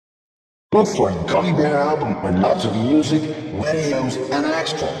Look for a Gummy Bear album with lots of music, videos, and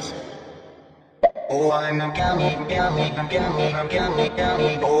extras. Oh, I'm a gummy, gummy, gummy, gummy,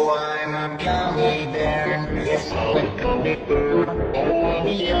 gummy. Oh, I'm a gummy bear. Yes, I'm a gummy bear. Oh, I'm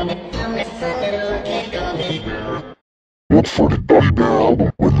a yummy, yummy, funny looking gummy bear. Look for the Gummy Bear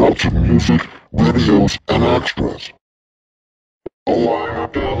album with lots of music, videos, and extras. Oh, I'm a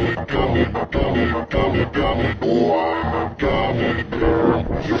gummy, gummy, gummy, gummy, gummy. Oh, I'm a gummy bear.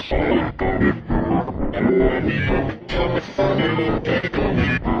 Yes, I'm a gummy bear. Oh, I'm a yummy, yummy, funny looking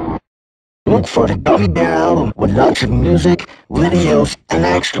gummy bear. Look for the Gummy Bear album with lots of music, videos, and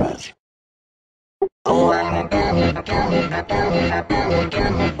extras. Oh, I'm a gummy, gummy, gummy, gummy,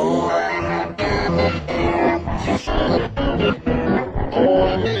 gummy. Oh, I'm a gummy bear. Yes, I'm a gummy bear. Oh,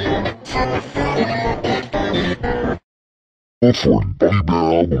 I'm a yummy, yummy, funny looking gummy bear. Look for the Gummy Bear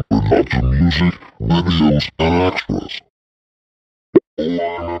album with lots of music, videos, and extras. Oh,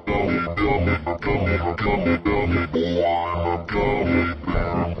 I'm a gummy, gummy, gummy, gummy, gummy. Oh, I'm a gummy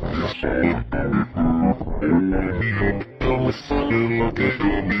bear. Yes, I'm a gummy bear. Oh, I'm a yummy, yummy, funny looking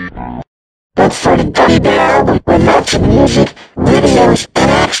gummy bear. Look for the Gummy Bear album with lots of music, videos,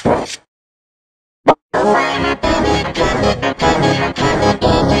 and extras. Oh, I'm a gummy, gummy, gummy, gummy,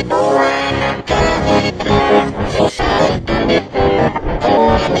 gummy. Oh, I'm a gummy bear. Yes, I'm a gummy bear. Oh, I'm a yummy, yummy, funny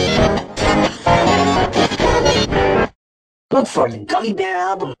looking gummy bear. Look for the Gummy Bear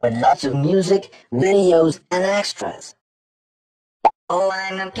album with lots of music,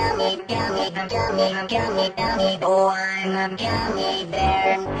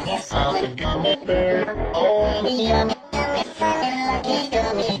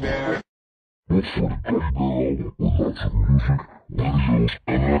 videos,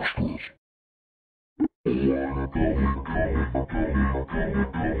 and extras. Oh, I'm a gummy, gummy, gummy,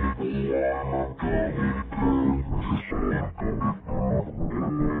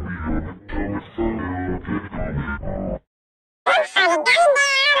 gummy, gummy. Oh, I'm a gummy bear. Yes, I'm a gummy bear. Oh,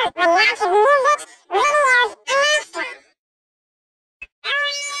 I'm a yummy, yummy, funny lucky gummy bear.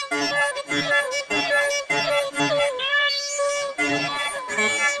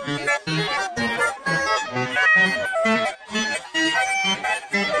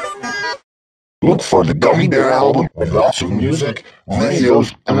 Look for the Gummy Bear album with lots of music,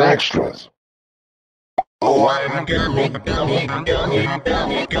 videos, and extras. Oh, I'm a gummy, gummy, gummy,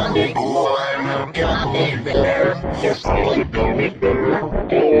 gummy, gummy. Oh, I'm a gummy bear. Yes, I'm a gummy bear.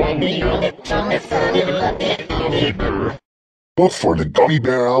 Oh, I'm a yummy, yummy, funny lucky gummy bear. Look for the Gummy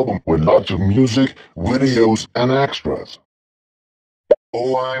Bear with lots of music, videos, and extras. Look for the Gummy Bear album with lots of music, videos, and extras. Oh, I'm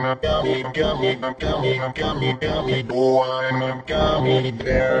a gummy, gummy, gummy, gummy, gummy. Oh, I'm a gummy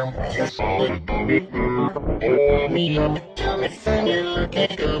bear. Yes, I'm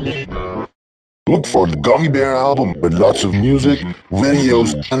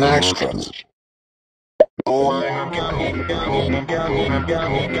gummy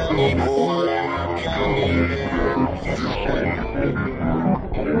bear. Oh, I'm a yummy, yummy, funny, lucky gummy bear. Look for the Gummy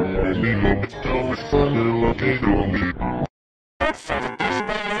Bear album with lots of music, videos,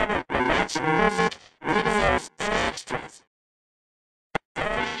 and extras. Oh, I'm a gummy, gummy, gummy,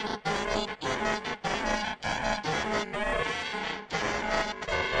 gummy, gummy. Oh, I'm a gummy bear. Yes, I'm a gummy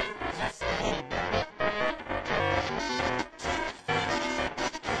bear. Oh, I'm a yummy, yummy, funny, lucky gummy bear.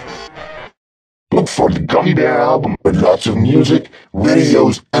 Look for the Gummy Bear album with lots of music,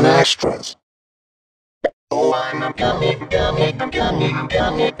 videos, and extras. Oh, I'm a gummy, gummy, gummy,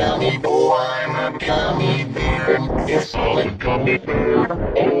 gummy, gummy. Oh, I'm a gummy bear. Yes, I'm a gummy bear.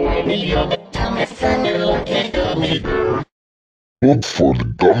 Oh, I'm a yummy, yummy, funny, lucky gummy bear. Look for the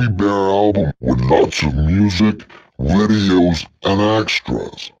Gummy Bear album with lots of music, videos, and extras. Look for the Gummy Bear album with lots of music,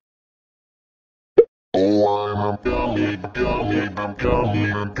 videos, and extras. Oh, I'm a gummy, gummy,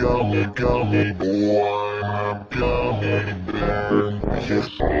 gummy, gummy, gummy. Oh, I'm a gummy bear.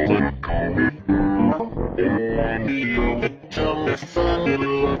 Yes, I'm a gummy bear. Oh, I'm a yummy, yummy, funny,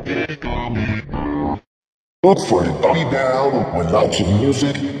 lucky gummy bear. Look for the Gummy Bear album with lots of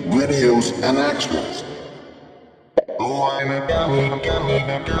music, videos, and extras. Oh, I'm a gummy, gummy,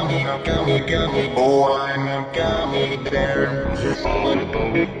 gummy, gummy, gummy. Oh, I'm a gummy bear. Yes, I'm a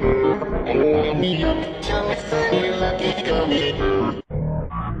gummy bear. Oh, I'm a yummy, yummy, funny, lucky gummy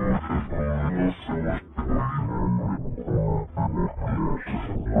bear. Look for the Gummy Bear album with lots of music,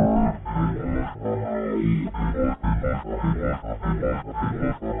 videos, and extras. Oh, I'm a gummy,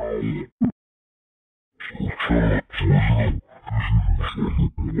 gummy, gummy, gummy, gummy. Oh, I'm a gummy bear. Yes, I'm a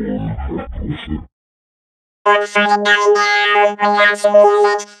gummy bear. Oh, I'm a yummy, yummy, funny, lucky gummy bear. Look for the Gummy Bear with lots of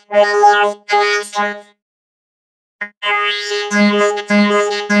music, videos, and extras.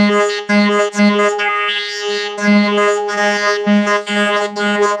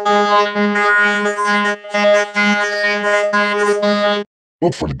 Look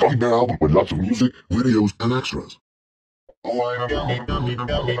for the Gummy Bear album with lots of music, videos, and extras. Oh, I'm a gummy, gummy,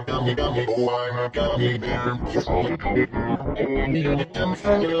 gummy, gummy, gummy. Oh, I'm a gummy bear. Yes, I'm a gummy bear. Oh, I'm a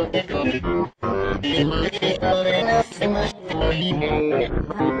gummy bear. In my case, I'm enough in my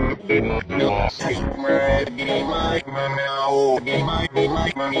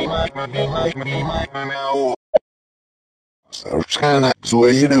Sana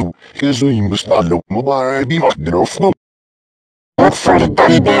suayinu, kazuyim bustalo, mabara di magdrofo. Look for the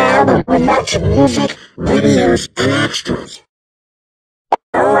Gummy Bear album with lots of music, videos, and extras.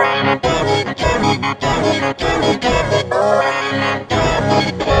 Oh, I'm a gummy, gummy, gummy, gummy, gummy. Oh, I'm a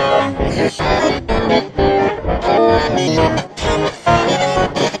gummy bear. Yes, I'm a gummy bear. Oh, I'm a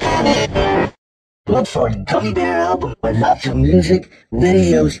gummy bear. Look for the Gummy Bear album with lots of music,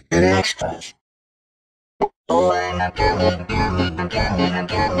 videos, and extras. Oh, I'm a gummy, gummy, gummy,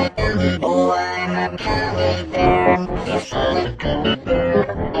 gummy, gummy. Oh, I'm a gummy bear. Yes, I'm a gummy bear.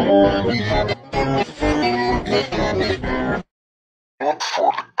 Oh, I'm a gummy bear. Look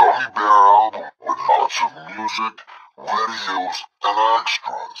for the Gummy Bear album with lots of music, videos, and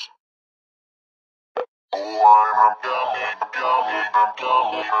extras. Oh, I'm a gummy, gummy,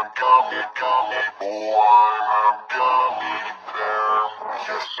 gummy, gummy, gummy. Oh, I'm a gummy bear.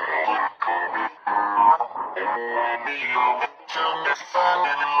 Yes, I'm a gummy bear. Oh, me, tell me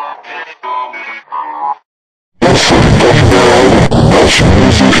something like it, gummy bear. Look for the Gummy Bear album with lots of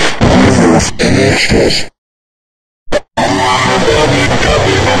music, videos, and extras.